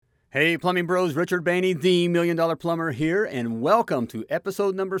Hey, Plumbing Bros, Richard Bainey, the $1 Million Plumber here, and welcome to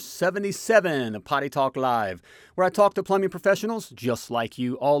episode number 77 of Potty Talk Live, where I talk to plumbing professionals just like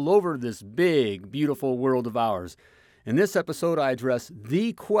you all over this big, beautiful world of ours. In this episode, I address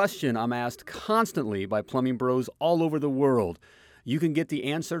the question I'm asked constantly by plumbing bros all over the world. You can get the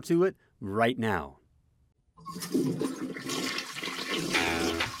answer to it right now.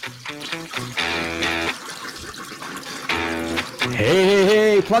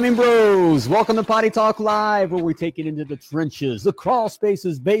 Hey, Plumbing Bros! Welcome to Potty Talk Live, where we take it into the trenches, the crawl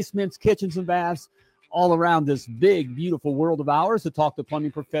spaces, basements, kitchens, and baths, all around this big, beautiful world of ours to talk to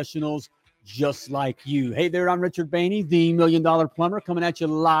plumbing professionals just like you. Hey there, I'm Richard Bainey, the $1 Million Plumber, coming at you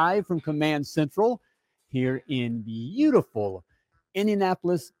live from Command Central here in beautiful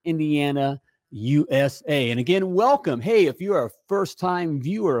Indianapolis, Indiana, USA. And again, welcome. Hey, if you're a first-time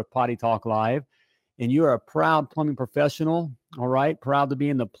viewer of Potty Talk Live, and you're a proud plumbing professional, all right, proud to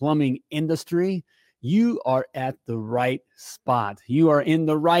be in the plumbing industry, you are at the right spot. You are in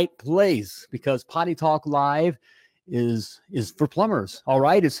the right place because Potty Talk Live is for plumbers, all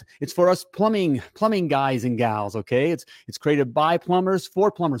right? It's for us plumbing guys and gals, okay? It's created by plumbers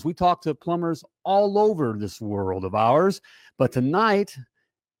for plumbers. We talk to plumbers all over this world of ours, but tonight,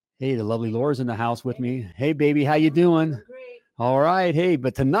 hey, the lovely Laura's in the house with me. Hey, baby, how you doing? Great. All right, hey,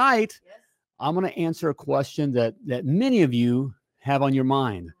 but tonight, Yes. I'm going to answer a question that many of you have on your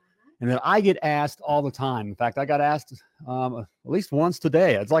mind and that I get asked all the time. In fact, I got asked at least once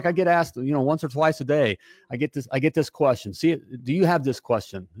today. It's like I get asked, once or twice a day. I get this question. See, do you have this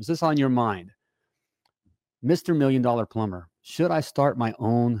question? Is this on your mind? Mr. $1 Million Plumber, should I start my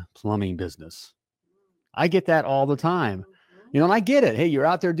own plumbing business? I get that all the time. And I get it. Hey, you're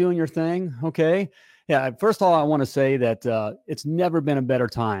out there doing your thing. Okay. Yeah. First of all, I want to say that it's never been a better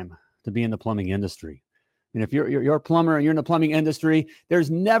time to be in the plumbing industry. And if you're a plumber and you're in the plumbing industry,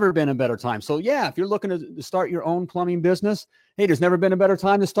 there's never been a better time. So yeah, if you're looking to start your own plumbing business, hey, there's never been a better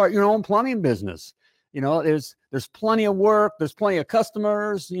time to start your own plumbing business. There's plenty of work, there's plenty of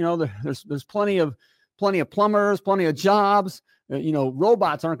customers, there's plenty of plumbers, plenty of jobs.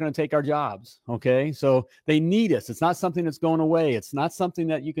 Robots aren't going to take our jobs. Okay. So they need us. It's not something that's going away. It's not something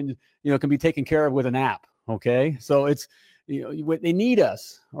that you can be taken care of with an app. Okay. So they need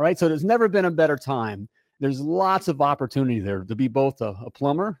us. All right. So there's never been a better time. There's lots of opportunity there to be both a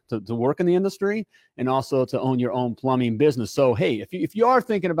plumber, to work in the industry, and also to own your own plumbing business. So, hey, if you are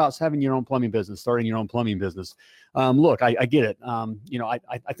thinking about having your own plumbing business, starting your own plumbing business, look, I get it.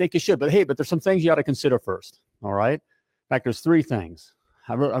 I think you should. But, hey, there's some things you got to consider first. All right. In fact, there's 3 things.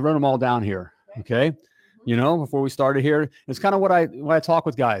 I wrote them all down here. Okay. Before we started here, it's kind of what I talk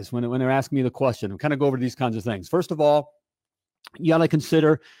with guys when they're asking me the question. I kind of go over these kinds of things. First of all, you got to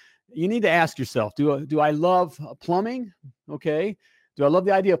consider, you need to ask yourself, do I love plumbing? Okay. Do I love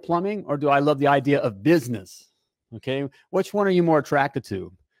the idea of plumbing, or do I love the idea of business? Okay. Which one are you more attracted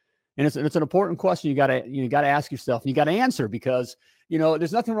to? And it's an important question you got to ask yourself, and you got to answer, because,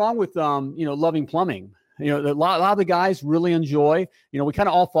 there's nothing wrong with, loving plumbing. A lot of the guys really enjoy, we kind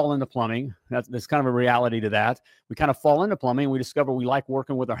of all fall into plumbing. That's kind of a reality to that. We kind of fall into plumbing. We discover we like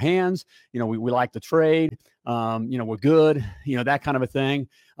working with our hands. We like the trade. We're good, that kind of a thing.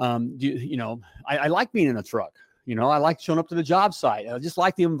 I like being in a truck. I like showing up to the job site. I just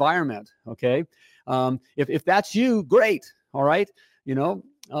like the environment. Okay. If that's you, great. All right.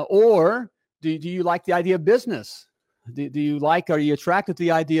 Or do you like the idea of business? Are you attracted to the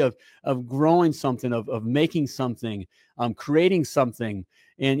idea of growing something, of making something, creating something,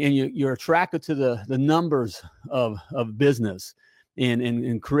 and you're attracted to the numbers of business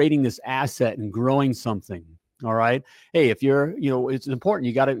and creating this asset and growing something. All right. Hey, if you're, it's important.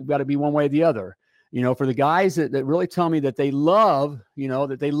 You got to be one way or the other. For the guys that really tell me that they love,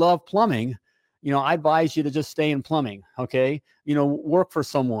 plumbing, I advise you to just stay in plumbing. Okay. Work for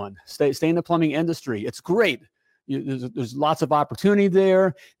someone, stay in the plumbing industry. It's great. There's lots of opportunity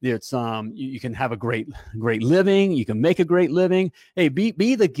there. It's you can have a great living. You can make a great living. Hey,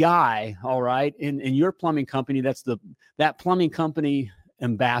 be the guy, all right, in your plumbing company. That's that plumbing company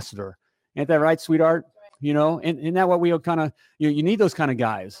ambassador. Ain't that right, sweetheart? And that what we kind of you need those kind of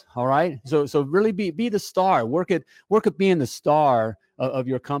guys, all right. So really be the star. Work at being the star of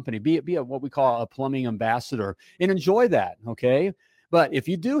your company. Be what we call a plumbing ambassador, and enjoy that. Okay. But if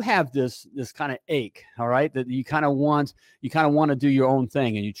you do have this kind of ache, all right, that you kind of want to do your own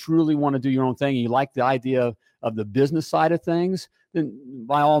thing, and you truly want to do your own thing, and you like the idea of the business side of things, then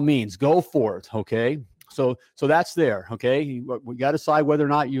by all means, go for it. Okay. So that's there. Okay. We got to decide whether or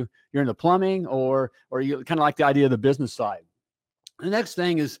not you're into plumbing or you kind of like the idea of the business side. The next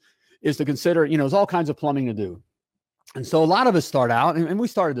thing is to consider, there's all kinds of plumbing to do. And so a lot of us start out, and we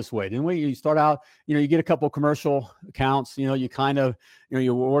started this way, didn't we? You start out, you get a couple of commercial accounts, you kind of,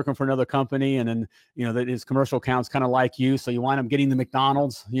 you're working for another company, and then, that his commercial accounts kind of like you. So you wind up getting the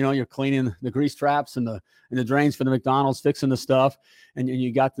McDonald's, you're cleaning the grease traps and the drains for the McDonald's, fixing the stuff. And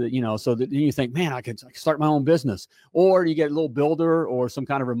you got so that you think, man, I could start my own business. Or you get a little builder or some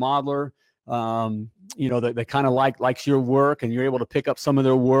kind of remodeler, that kind of likes your work, and you're able to pick up some of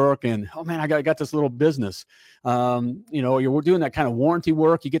their work, and, oh man, I got this little business. You're doing that kind of warranty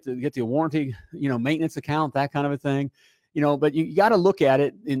work. You get the warranty, maintenance account, that kind of a thing, but you got to look at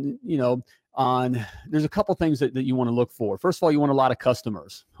it in, there's a couple things that you want to look for. First of all, you want a lot of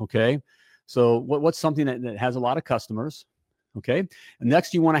customers. Okay. So what's something that has a lot of customers? Okay. And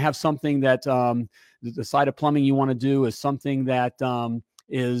next, you want to have something that, the side of plumbing you want to do is something that,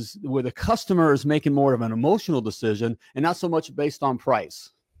 is where the customer is making more of an emotional decision and not so much based on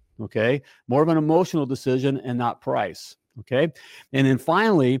price. Okay. More of an emotional decision and not price. Okay. And then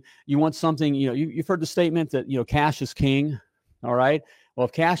finally, you want something, you've heard the statement that, cash is king. All right. Well,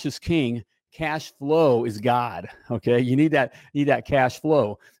 if cash is king, cash flow is God. Okay. You need that cash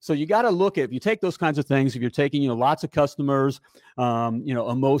flow. So you got to look at, if you take those kinds of things, if you're taking, lots of customers,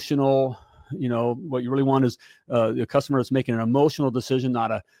 emotional, what you really want is the customer is making an emotional decision,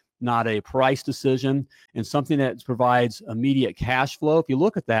 not a price decision, and something that provides immediate cash flow. If you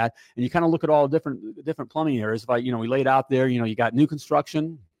look at that, and you kind of look at all different plumbing areas, we laid out there, you got new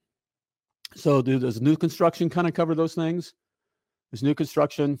construction. So does new construction kind of cover those things? Does new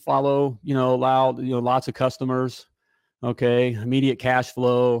construction follow, allow, lots of customers? Okay. Immediate cash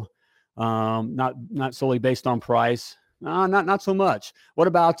flow, not solely based on price. No, not so much. What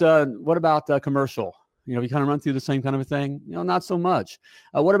about commercial? You kind of run through the same kind of a thing. Not so much.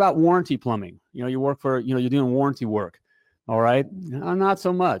 What about warranty plumbing? You work for, you're doing warranty work. All right. Not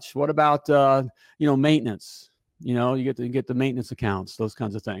so much. What about maintenance? You get the maintenance accounts, those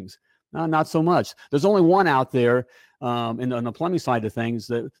kinds of things. Not so much. There's only one out there on the plumbing side of things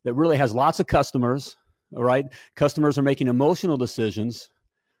that really has lots of customers. All right. Customers are making emotional decisions,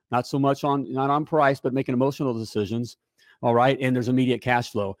 not so much not on price, but making emotional decisions. All right. And there's immediate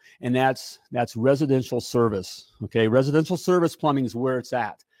cash flow. And that's residential service. Okay. Residential service plumbing is where it's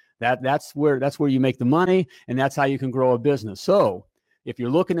at. That's where you make the money, and that's how you can grow a business. So if you're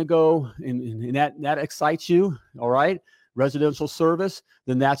looking to go and that excites you, all right, residential service,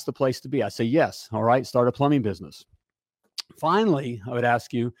 then that's the place to be. I say yes. All right. Start a plumbing business. Finally, I would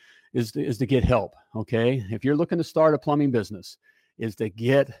ask you is to get help. Okay. If you're looking to start a plumbing business, is to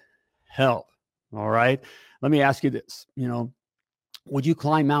get help. All right. Let me ask you this, would you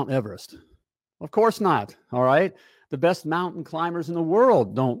climb Mount Everest? Of course not. All right. The best mountain climbers in the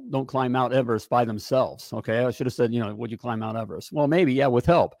world don't climb Mount Everest by themselves. Okay. I should have said, would you climb Mount Everest? Well, maybe, yeah, with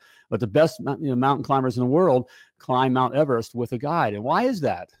help. But the best mountain climbers in the world climb Mount Everest with a guide. And why is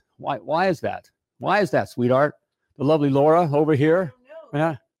that? Why is that? Why is that, sweetheart? The lovely Laura over here. I don't know.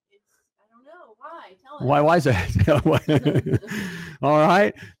 Yeah. I don't know. Why? Tell us. Why is that? All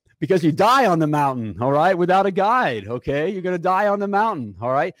right. Because you die on the mountain, all right, without a guide, okay? You're going to die on the mountain, all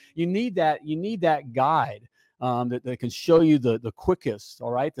right? You need that guide that can show you the quickest,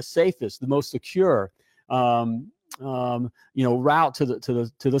 all right, the safest, the most secure, route to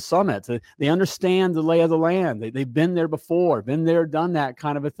the summit. They understand the lay of the land. They've been there before, been there, done that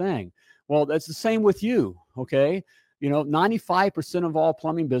kind of a thing. Well, that's the same with you, okay? 95% of all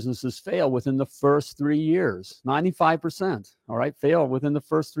plumbing businesses fail within the first 3 years. 95%, all right, fail within the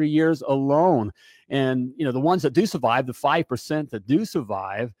first 3 years alone. And, the ones that do survive, the 5% that do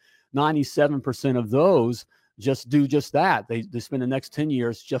survive, 97% of those do just that. They spend the next 10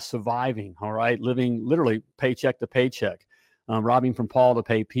 years just surviving, all right, living literally paycheck to paycheck, robbing from Paul to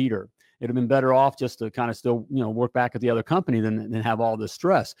pay Peter. It'd have been better off just to kind of still, work back at the other company than have all this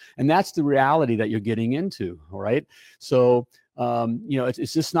stress. And that's the reality that you're getting into. All right. So,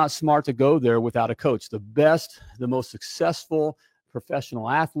 it's just not smart to go there without a coach. The best, the most successful professional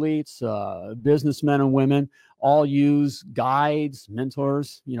athletes, businessmen and women all use guides,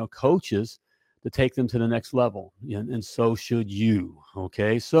 mentors, coaches to take them to the next level. And so should you.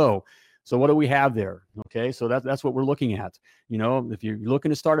 Okay. So what do we have there? Okay, so that's what we're looking at. If you're looking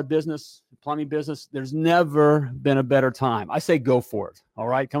to start a business, plumbing business, there's never been a better time. I say go for it. All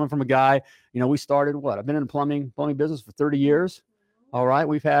right, coming from a guy, we started I've been in the plumbing business for 30 years. All right,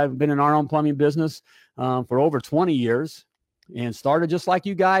 we've been in our own plumbing business for over 20 years. and started just like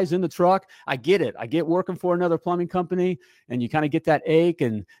you guys in the truck. I get it. I get working for another plumbing company, and you kind of get that ache,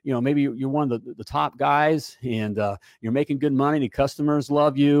 and maybe you're one of the top guys, and you're making good money. The customers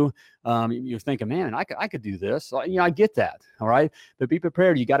love you. You're thinking, man, I could do this. So, I get that. All right, but be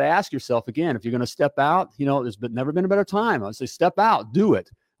prepared. You got to ask yourself again, if you're going to step out. There's never been a better time. I say, step out, do it.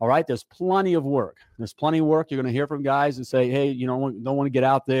 All right, there's plenty of work. There's plenty of work. You're going to hear from guys and say, hey, don't want to get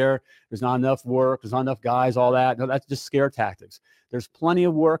out there. There's not enough work. There's not enough guys, all that. No, that's just scare tactics. There's plenty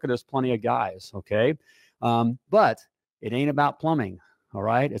of work and there's plenty of guys, okay? But it ain't about plumbing, all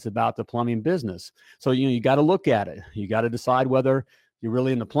right? It's about the plumbing business. So, you got to look at it. You got to decide whether you're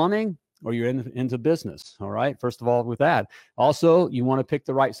really into plumbing or you're into business, all right? First of all, with that. Also, you want to pick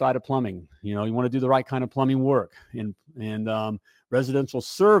the right side of plumbing. You want to do the right kind of plumbing work. And residential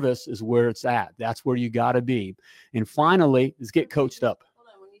service is where it's at. That's where you got to be. And finally, is get coached up. Hold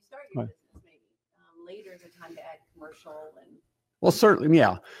on, when you start your business, maybe later is the time to add commercial and. Well, certainly,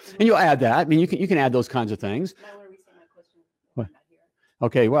 yeah, and you'll add that. I mean, you can add those kinds of things. I want to restate my question. What?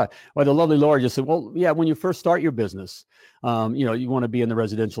 Okay, what? Well, the lovely Laura just said, well, yeah, when you first start your business, you want to be in the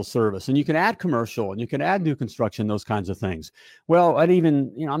residential service, and you can add commercial, and you can add new construction, those kinds of things. Well,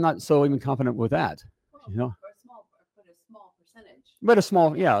 I'm not so even confident with that. Well, put a small percentage. But a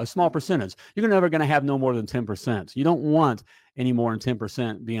small percentage. You're never going to have no more than 10%. You don't want any more than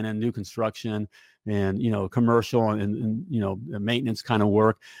 10% being in new construction and, commercial and maintenance kind of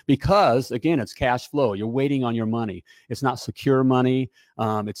work, because again, it's cash flow. You're waiting on your money. It's not secure money.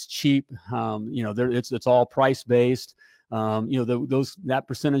 It's cheap. It's all price based. That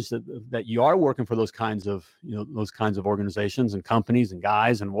percentage that you are working for those kinds of organizations and companies and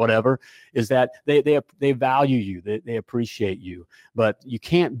guys and whatever, is that they value you, they appreciate you, but you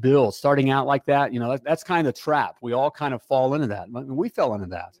can't build starting out like that. That's kind of the trap. We all kind of fall into that. We fell into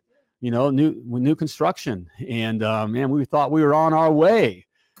that, new construction, and man, we thought we were on our way,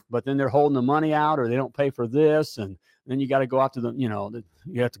 but then they're holding the money out, or they don't pay for this, and then you got to go after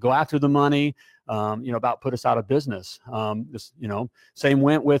you have to go after the money. About put us out of business. Same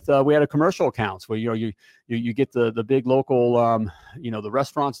went with, we had a commercial accounts where, you get the big local, the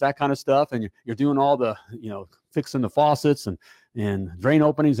restaurants, that kind of stuff. And you're doing all the, fixing the faucets and drain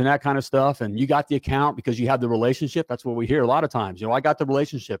openings and that kind of stuff. And you got the account because you have the relationship. That's what we hear a lot of times. I got the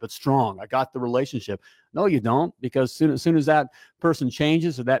relationship. It's strong. I got the relationship. No, you don't, because as soon as that person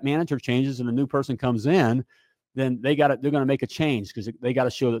changes, or that manager changes, and a new person comes in, then they're going to make a change, because they got to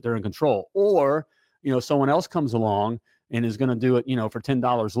show that they're in control. Or, someone else comes along and is going to do it, for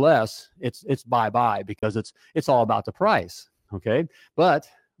 $10 less. It's bye-bye, because it's all about the price. Okay. But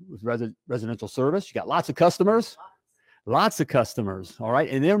with residential service, you got lots of customers. All right.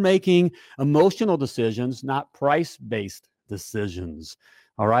 And they're making emotional decisions, not price-based decisions.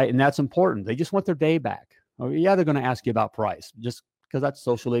 All right. And that's important. They just want their day back. Oh, yeah, they're going to ask you about price, just because that's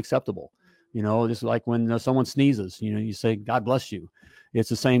socially acceptable. Just like when someone sneezes, you say, God bless you. It's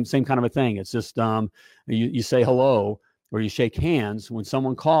the same kind of a thing. It's just, you say hello, or you shake hands. When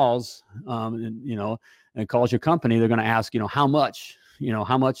someone calls, and calls your company, they're going to ask, how much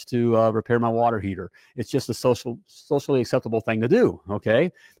to repair my water heater. It's just a socially acceptable thing to do.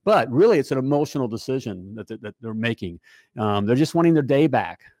 Okay. But really, it's an emotional decision that they're making. They're just wanting their day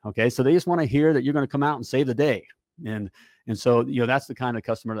back. Okay. So they just want to hear that you're going to come out and save the day. And so, that's the kind of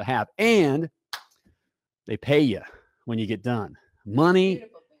customer to have. And they pay you when you get done. Money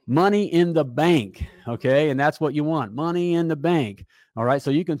in the bank. Okay. And that's what you want. Money in the bank. All right. So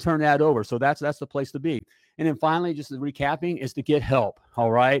you can turn that over. So that's the place to be. And then finally, just recapping, is to get help.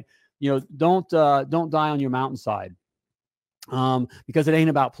 All right. Don't die on your mountainside, because it ain't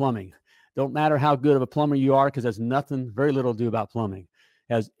about plumbing. Don't matter how good of a plumber you are, because there's very little to do about plumbing.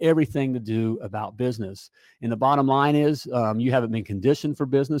 Has everything to do about business. And the bottom line is, you haven't been conditioned for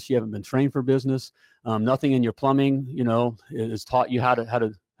business. You haven't been trained for business. Nothing in your plumbing, has taught you how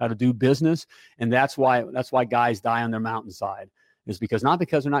to do business. And that's why guys die on their mountainside, is because not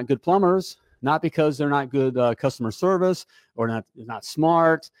because they're not good plumbers, not because they're not good customer service, or not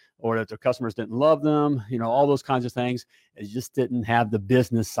smart, or that their customers didn't love them, all those kinds of things. It just didn't have the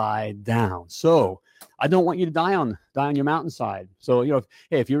business side down. So I don't want you to die on your mountainside. So,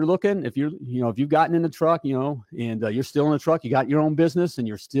 if you're looking, if you've gotten in the truck, and you're still in the truck, you got your own business and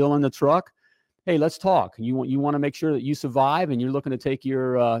you're still in the truck, hey, let's talk. You want to make sure that you survive, and you're looking to take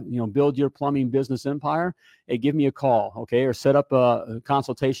your, build your plumbing business empire. Hey, give me a call. Okay. Or set up a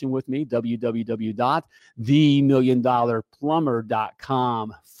consultation with me,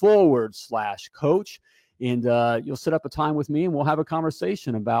 www.themilliondollarplumber.com/coach. And you'll set up a time with me, and we'll have a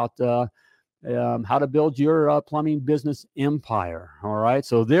conversation about how to build your plumbing business empire. All right.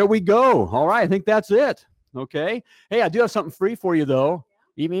 So there we go. All right. I think that's it. Okay. Hey, I do have something free for you though.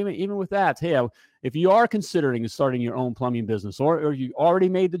 Even with that, hey, if you are considering starting your own plumbing business, or you already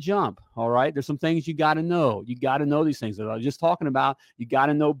made the jump, all right, there's some things you got to know. You got to know these things that I was just talking about. You got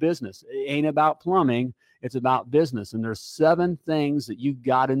to know business. It ain't about plumbing. It's about business. And there's 7 things that you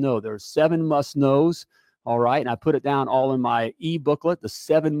got to know. There's 7 must knows. All right. And I put it down all in my e-booklet, the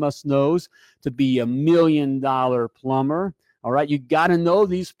 7 must knows to be a $1 million plumber. All right. You got to know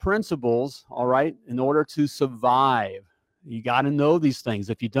these principles. All right. In order to survive, you got to know these things.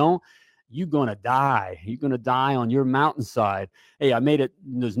 If you don't, you're going to die. You're going to die on your mountainside. Hey, I made it.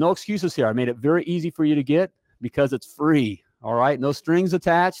 There's no excuses here. I made it very easy for you to get because it's free. All right. No strings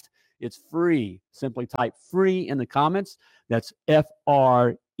attached. It's free. Simply type free in the comments. That's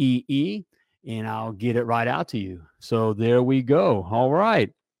FREE. And I'll get it right out to you. So there we go. All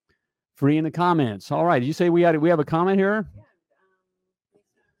right. Free in the comments. All right. Did you say we have a comment here? Yeah.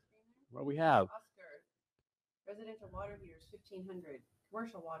 What do we have? Oscar, residential water heaters, 1,500.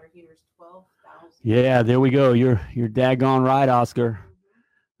 Commercial water heaters, 12,000. Yeah, there we go. You're daggone right, Oscar.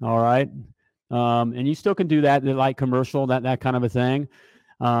 All right. And you still can do that, like commercial, that kind of a thing.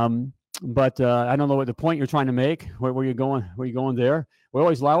 But I don't know what the point you're trying to make. Where you're going? Where you going there? I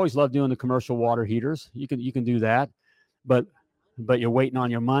always love doing the commercial water heaters. You can do that, but you're waiting on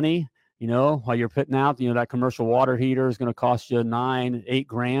your money. You know, while you're putting out, that commercial water heater is going to cost you $9-8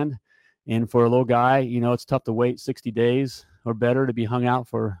 grand, and for a little guy, it's tough to wait 60 days or better to be hung out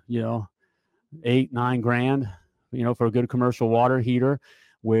for $8-9 grand. For a good commercial water heater,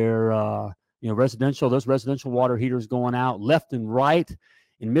 where those residential water heaters going out left and right.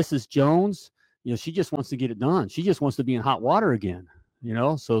 And Mrs. Jones, she just wants to get it done. She just wants to be in hot water again,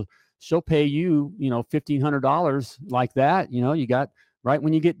 so she'll pay you, $1,500 like that. You got right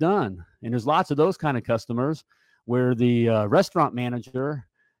when you get done. And there's lots of those kind of customers where the restaurant manager,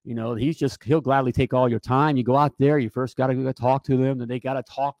 he'll gladly take all your time. You go out there, you first got to go talk to them, then they got to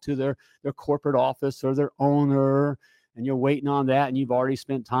talk to their corporate office or their owner, and you're waiting on that, and you've already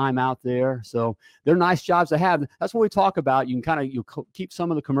spent time out there. So they're nice jobs to have. That's what we talk about. You can you keep some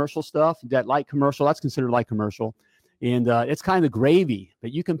of the commercial stuff, that light commercial, that's considered light commercial. And it's kind of gravy,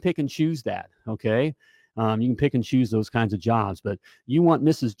 but you can pick and choose that, okay? You can pick and choose those kinds of jobs, but you want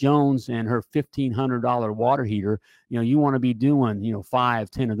Mrs. Jones and her $1,500 water heater, you want to be doing,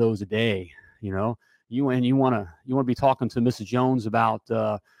 5-10 of those a day, you want to be talking to Mrs. Jones about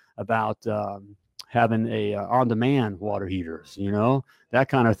having a on-demand water heaters, that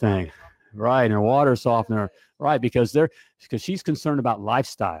kind of thing, right? And a water softener, right? Because she's concerned about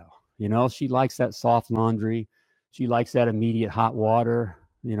lifestyle, she likes that soft laundry, she likes that immediate hot water,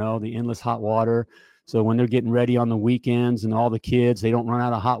 the endless hot water. So when they're getting ready on the weekends and all the kids, they don't run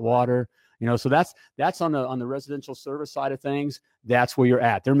out of hot water, so that's on the residential service side of things. That's where you're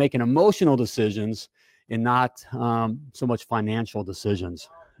at. They're making emotional decisions and not so much financial decisions.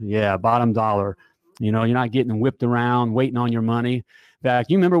 Yeah, bottom dollar. You're not getting whipped around, waiting on your money. In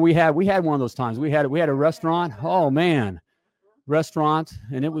fact, you remember we had one of those times. We had a restaurant. Oh man, restaurant,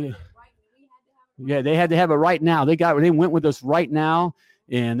 and it was they had to have it right now. They went with us right now,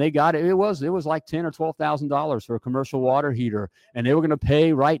 and they got it. It was like $10,000 or $12,000 for a commercial water heater, and they were going to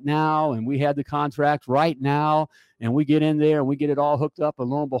pay right now. And we had the contract right now, and we get in there and we get it all hooked up, and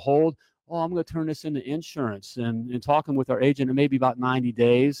lo and behold, I'm going to turn this into insurance. And talking with our agent, it may be about 90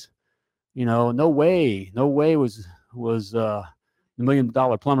 days. No way was the $1 million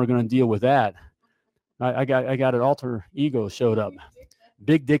plumber going to deal with that. I got an alter ego showed up.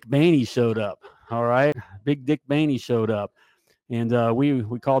 Big Dick Baney showed up. All right. Big Dick Baney showed up. And we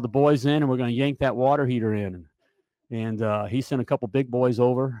called the boys in, and we're going to yank that water heater in. And he sent a couple big boys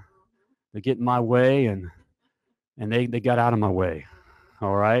over to get in my way, and they got out of my way.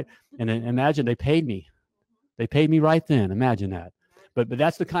 All right. And then imagine they paid me. They paid me right then. Imagine that. But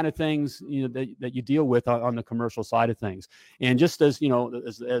that's the kind of things that you deal with on the commercial side of things. And just as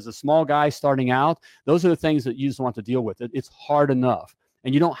as a small guy starting out, those are the things that you just want to deal with. It's hard enough,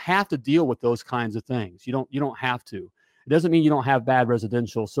 and you don't have to deal with those kinds of things. You don't have to. It doesn't mean you don't have bad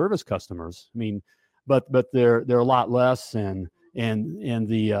residential service customers. I mean, but they're a lot less, and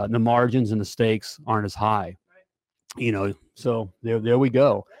the margins and the stakes aren't as high. So there we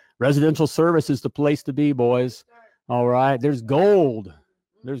go. Residential service is the place to be, boys. All right. There's gold.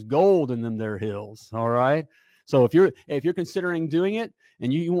 There's gold in them there hills. All right. So if you're considering doing it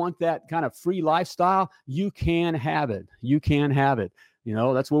and you want that kind of free lifestyle, you can have it. You can have it.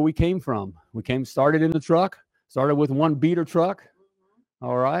 That's where we came from. Started in the truck, started with one beater truck.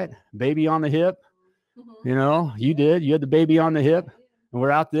 All right. Baby on the hip. You did. You had the baby on the hip, and we're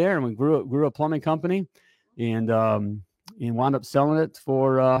out there, and we grew a plumbing company, and wound up selling it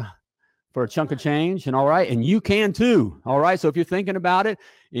for for a chunk of change. And all right, and you can too. All right, so if you're thinking about it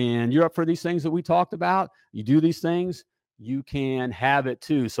and you're up for these things that we talked about, you do these things, you can have it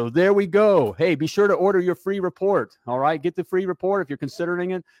too. So there we go. Hey, be sure to order your free report. All right, get the free report if you're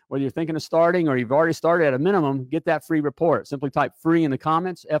considering it, whether you're thinking of starting or you've already started. At a minimum, get that free report. Simply type free in the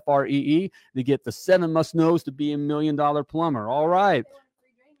comments, FREE, to get the 7 must-knows to be a $1 million plumber. All right.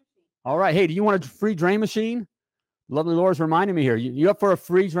 All right. Hey, do you want a free drain machine? Lovely Laura's reminding me here. You up for a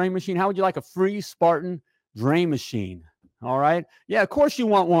free drain machine? How would you like a free Spartan drain machine? All right. Yeah, of course you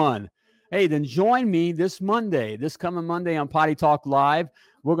want one. Hey, then join me this coming Monday on Potty Talk Live.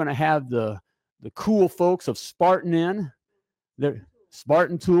 We're going to have the cool folks of Spartan in. They're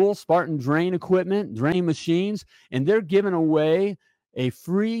Spartan tools, Spartan drain equipment, drain machines, and they're giving away a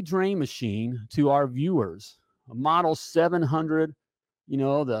free drain machine to our viewers. A Model 700,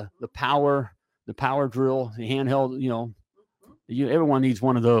 the power drill, the handheld, everyone needs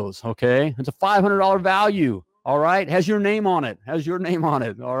one of those, okay? It's a $500 value. All right. Has your name on it.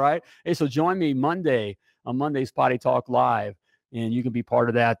 All right. Hey, so join me Monday on Monday's Potty Talk Live, and you can be part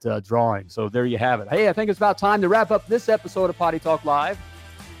of that drawing. So there you have it. Hey, I think it's about time to wrap up this episode of Potty Talk Live.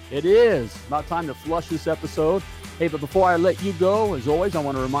 It is about time to flush this episode. Hey, but before I let you go, as always, I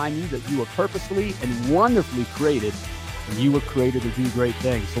want to remind you that you were purposefully and wonderfully created, and you were created to do great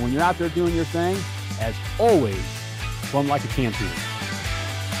things. So when you're out there doing your thing, as always, swim like a champion.